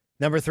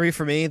 Number 3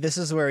 for me, this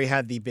is where he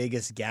had the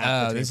biggest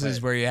gap. This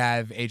is where you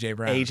have A.J.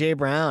 Brown. A.J.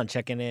 Brown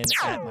checking in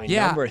at my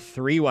number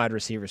 3 wide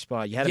receiver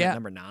spot. You had him at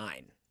number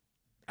 9.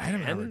 I had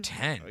him at number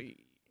 10.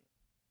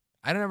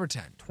 I had him at number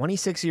 10.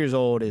 26 years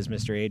old is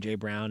Mr. A.J.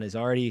 Brown. Has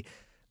already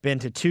been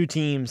to 2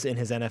 teams in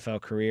his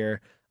NFL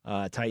career,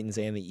 Titans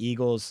and the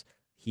Eagles.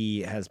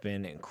 He has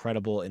been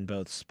incredible in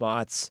both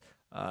spots.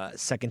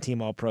 Second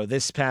team All-Pro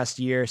this past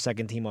year,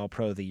 second team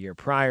All-Pro the year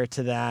prior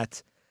to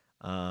that.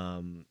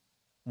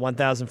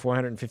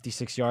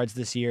 1,456 yards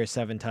this year,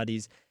 7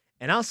 tutties.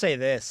 And I'll say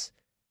this,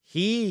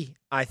 he,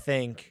 I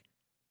think,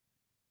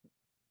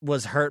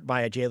 was hurt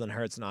by a Jalen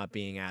Hurts not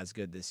being as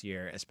good this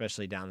year,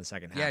 especially down the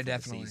second half of the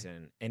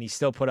season. And he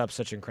still put up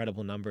such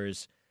incredible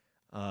numbers.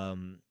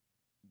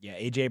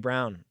 A.J.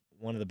 Brown,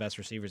 one of the best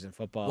receivers in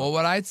football. Well,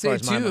 what I'd say,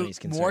 too,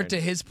 more to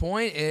his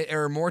point,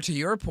 or more to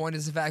your point,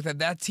 is the fact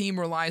that team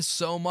relies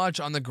so much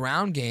on the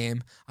ground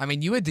game. I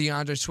mean, you had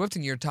DeAndre Swift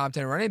in your top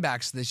 10 running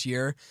backs this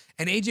year,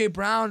 and A.J.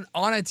 Brown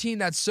on a team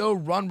that's so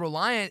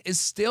run-reliant is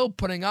still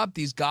putting up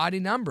these gaudy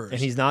numbers. And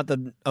he's not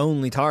the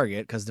only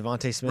target, because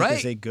Devontae Smith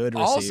is a good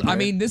receiver. Also, I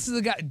mean, this is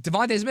a guy,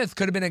 Devontae Smith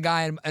could have been a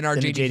guy in our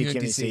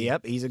JDQMTC.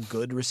 Yep, he's a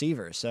good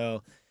receiver.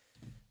 So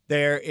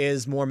there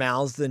is more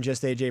mouths than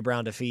just A.J.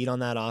 Brown to feed on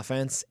that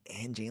offense.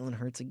 And Jalen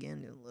Hurts,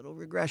 again, a little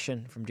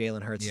regression from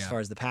Jalen Hurts as far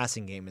as the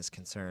passing game is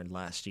concerned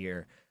last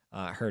year,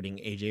 hurting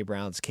A.J.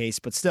 Brown's case,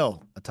 but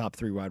still a top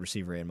 3 wide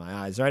receiver in my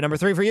eyes. All right, number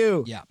 3 for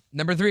you. Yeah,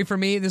 number 3 for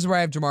me, this is where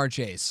I have Jamar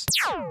Chase.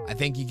 I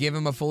think you give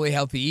him a fully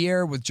healthy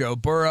year with Joe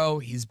Burrow.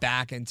 He's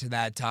back into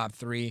that top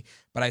 3,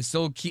 but I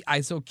still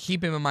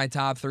keep him in my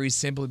top 3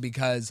 simply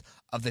because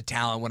of the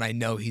talent, what I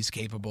know he's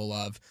capable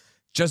of.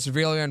 Just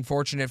really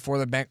unfortunate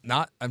for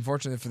not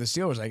unfortunate for the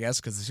Steelers, I guess,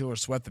 because the Steelers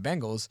swept the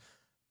Bengals,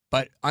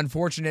 but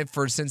unfortunate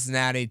for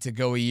Cincinnati to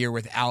go a year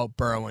without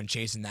Burrow and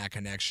Chase in that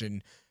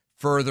connection,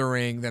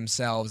 furthering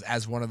themselves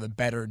as one of the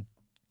better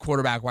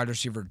quarterback wide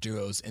receiver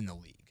duos in the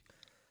league.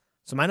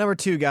 So my number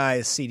 2 guy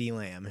is CeeDee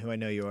Lamb, who I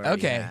know you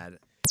already had.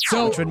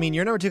 So, which would mean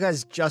your number 2 guy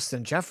is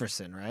Justin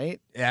Jefferson,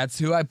 right? That's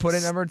who I put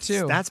at number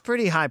 2. That's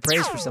pretty high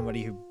praise for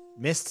somebody who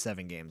missed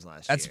 7 games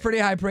last year. That's pretty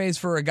high praise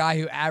for a guy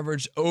who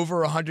averaged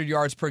over 100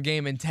 yards per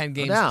game in 10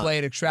 games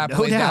played.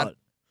 Extrapolate that,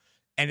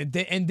 and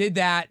did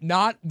that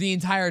not the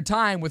entire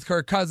time with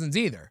Kirk Cousins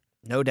either.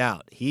 No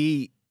doubt,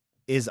 he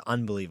is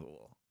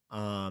unbelievable.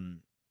 I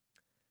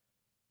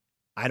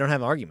don't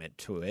have argument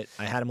to it.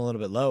 I had him a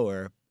little bit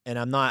lower, and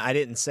I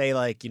didn't say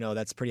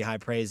that's pretty high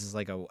praise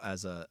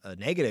as a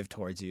negative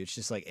towards you. It's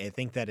just I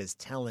think that is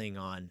telling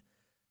on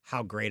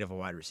how great of a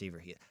wide receiver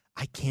he is.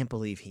 I can't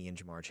believe he and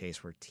Jamar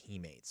Chase were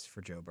teammates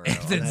for Joe Burrow.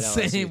 It's on that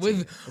insane LSU team.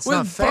 with It's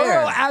not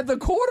Burrow fair. at the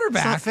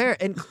quarterback. It's not fair.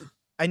 And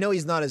I know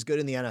he's not as good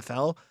in the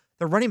NFL.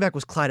 The running back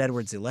was Clyde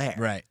Edwards-Helaire.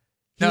 Right.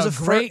 He was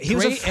a great he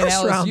was a at LSU.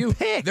 first-round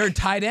pick. Their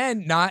tight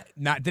end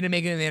didn't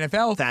make it in the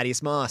NFL.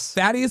 Thaddeus Moss.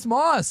 That is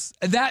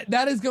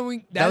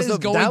going That was to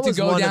go down as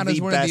one of the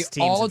best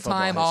teams in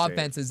all-time football history.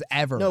 offenses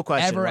ever. No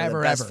question.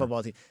 Ever. Best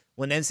football team.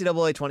 When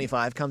NCAA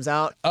 25 comes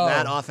out,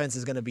 that offense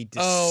is going to be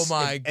Oh,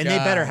 my God. And they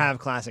better have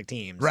classic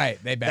teams. Right,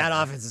 they better.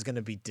 That offense is going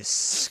to be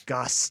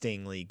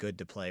disgustingly good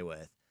to play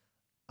with.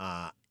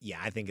 Yeah,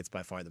 I think it's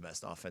by far the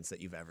best offense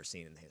that you've ever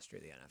seen in the history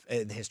of the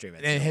NFL, in the history of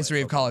NCAA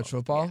history of college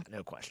football. Yeah,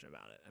 no question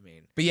about it. I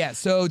mean, But yeah,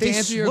 so to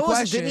answer your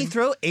question, didn't he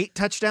throw 8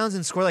 touchdowns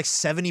and score like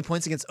 70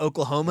 points against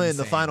Oklahoma in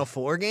the Final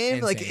Four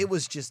game? Like it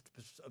was just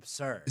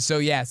absurd. So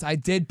yes, I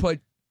did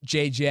put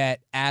J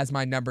Jet as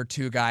my number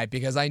 2 guy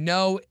because I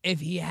know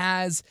if he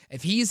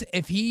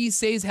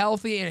stays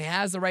healthy and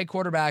has the right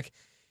quarterback,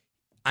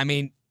 I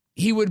mean,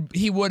 he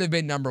would have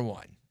been number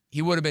 1.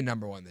 He would have been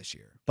number 1 this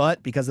year.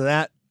 But because of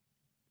that,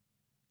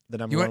 the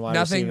number 1 wide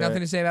receiver.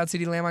 Nothing to say about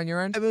CeeDee Lamb on your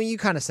end? I mean, you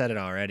kind of said it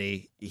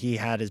already. He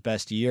had his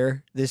best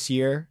year this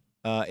year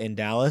in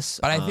Dallas.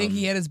 But I think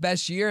he had his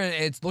best year, and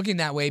it's looking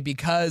that way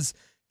because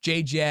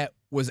J Jet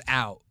was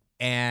out.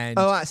 And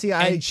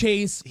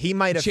Chase, he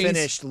might have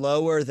finished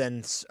lower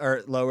than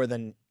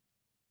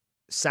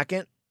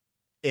second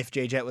if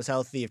J Jet was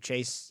healthy. If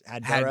Chase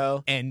had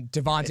Burrow and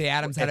Devontae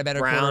Adams had a better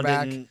Brown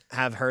quarterback, didn't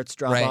have Hurts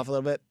drop off a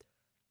little bit.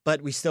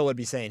 But we still would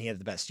be saying he had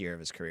the best year of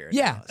his career.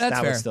 Yeah,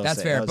 that's fair.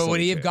 That's fair. But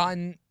would he have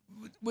gotten?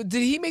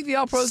 Did he make the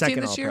All-Pros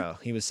team this year?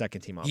 All-Pro. He was second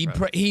team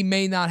All-Pro. He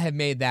may not have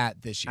made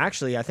that this year.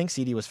 Actually, I think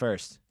CD was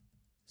first.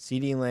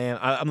 CD Lamb.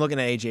 I'm looking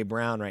at A.J.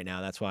 Brown right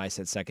now. That's why I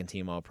said second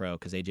team All-Pro,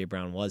 because A.J.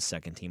 Brown was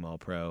second team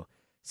All-Pro.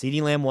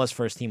 CD Lamb was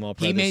first team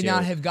All-Pro. He this may year.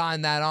 not have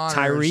gotten that honor.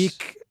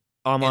 Tyreek,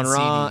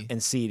 Amon-Ra,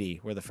 and CD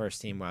were the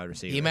first team wide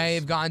receivers. He may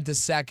have gotten to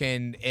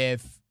second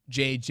if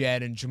J.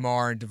 Jet and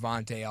Jamar and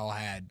Devontae all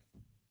had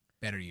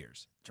better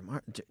years.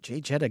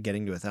 J. Jetta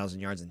getting to 1,000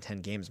 yards in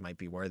 10 games might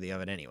be worthy of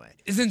it anyway.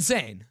 It's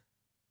insane.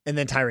 And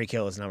then Tyreek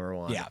Hill is number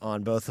 1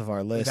 on both of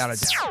our lists. Without a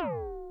doubt.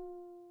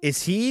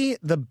 Is he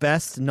the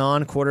best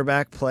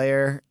non-quarterback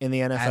player in the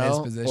NFL, At his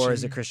position? or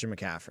is it Christian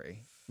McCaffrey?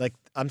 Like,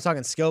 I'm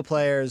talking skill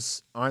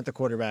players aren't the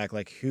quarterback.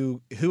 Like,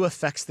 who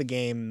affects the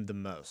game the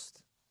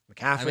most?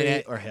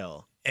 McCaffrey or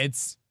Hill?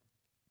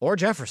 Or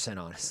Jefferson,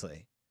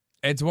 honestly.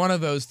 It's one of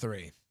those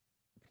 3.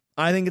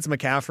 I think it's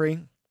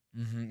McCaffrey.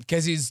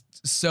 Because he's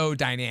so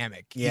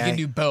dynamic. Yeah. He can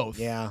do both.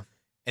 Yeah.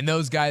 And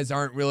those guys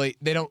aren't really,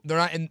 they're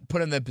not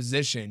put in the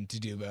position to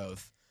do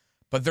both.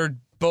 But they're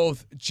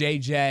both,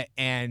 J-Jet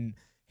and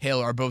Hill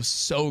are both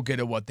so good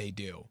at what they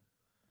do.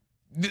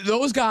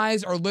 Those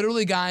guys are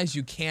literally guys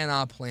you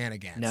cannot plan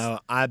against. No,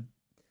 I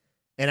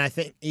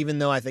think, even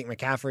though I think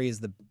McCaffrey is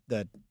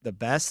the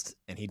best,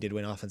 and he did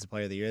win Offensive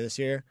Player of the Year this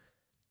year,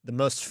 the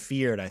most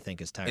feared, I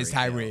think, is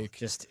Tyreek.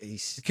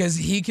 Because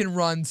he can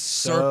run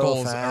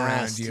circles so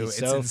around you. He's it's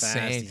so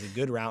insane. Fast. He's a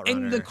good route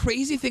runner. And the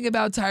crazy thing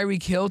about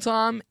Tyreek Hill,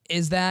 Tom,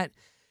 is that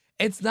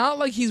it's not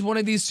like he's one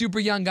of these super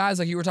young guys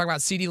like you were talking about,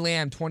 CeeDee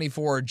Lamb,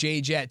 24,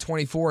 J-Jet,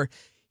 24.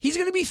 He's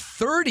going to be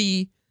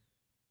 30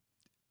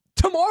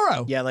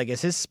 tomorrow. Yeah, like,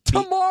 is his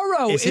speed...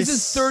 Tomorrow is his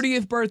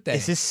 30th birthday.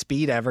 Is his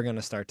speed ever going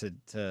to start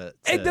to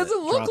it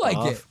doesn't look like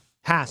off? it.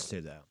 Has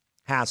to, though.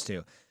 Has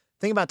to.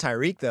 Thing about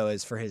Tyreek, though,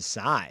 is for his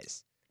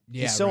size.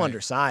 Yeah, he's so right.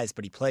 undersized,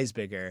 but he plays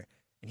bigger,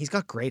 and he's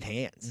got great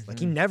hands. Like,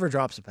 he never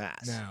drops a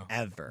pass. No.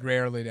 Ever.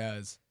 Rarely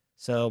does.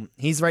 So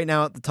he's right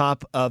now at the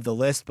top of the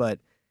list, but,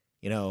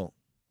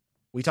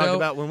 we talked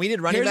about when we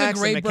did running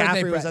backs and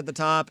McCaffrey was at the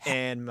top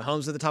and Mahomes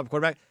was at the top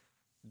quarterback,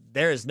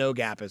 there is no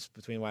gap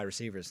between wide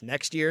receivers.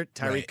 Next year,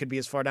 Tyreek could be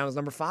as far down as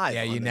number 5.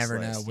 Yeah, you never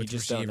list. know with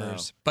just don't know.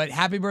 receivers. But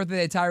happy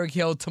birthday to Tyreek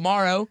Hill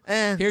tomorrow.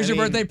 Here's your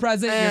birthday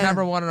present. You're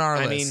number 1 on our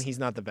list. I mean, he's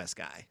not the best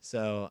guy,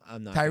 so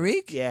I'm not.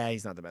 Tyreek? Yeah,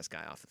 he's not the best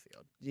guy off the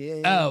field.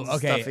 Yeah, Oh,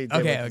 okay.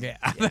 Okay.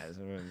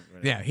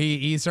 Yeah,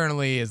 he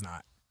certainly is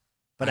not.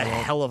 But a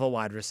hell of a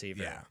wide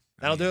receiver. Yeah.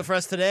 That'll do it for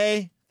us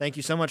today. Thank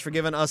you so much for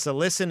giving us a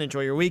listen.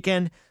 Enjoy your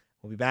weekend.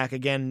 We'll be back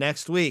again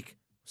next week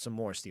with some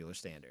more Steelers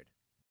Standard.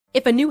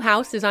 If a new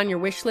house is on your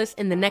wish list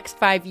in the next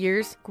 5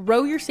 years,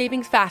 grow your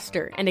savings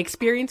faster and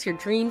experience your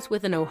dreams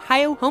with an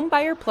Ohio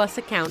Homebuyer Plus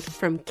account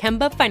from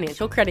Kemba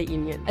Financial Credit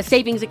Union. A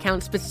savings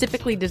account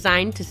specifically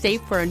designed to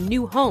save for a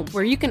new home,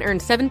 where you can earn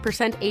 7%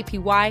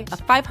 APY,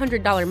 a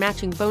 $500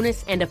 matching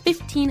bonus, and a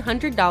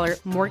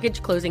 $1,500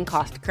 mortgage closing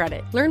cost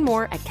credit. Learn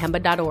more at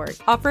Kemba.org.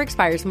 Offer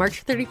expires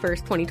March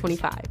 31st,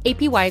 2025.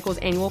 APY equals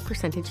annual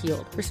percentage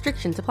yield.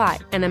 Restrictions apply.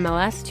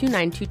 NMLS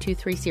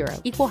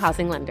 292230. Equal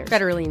housing lender.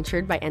 Federally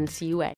insured by NCUA.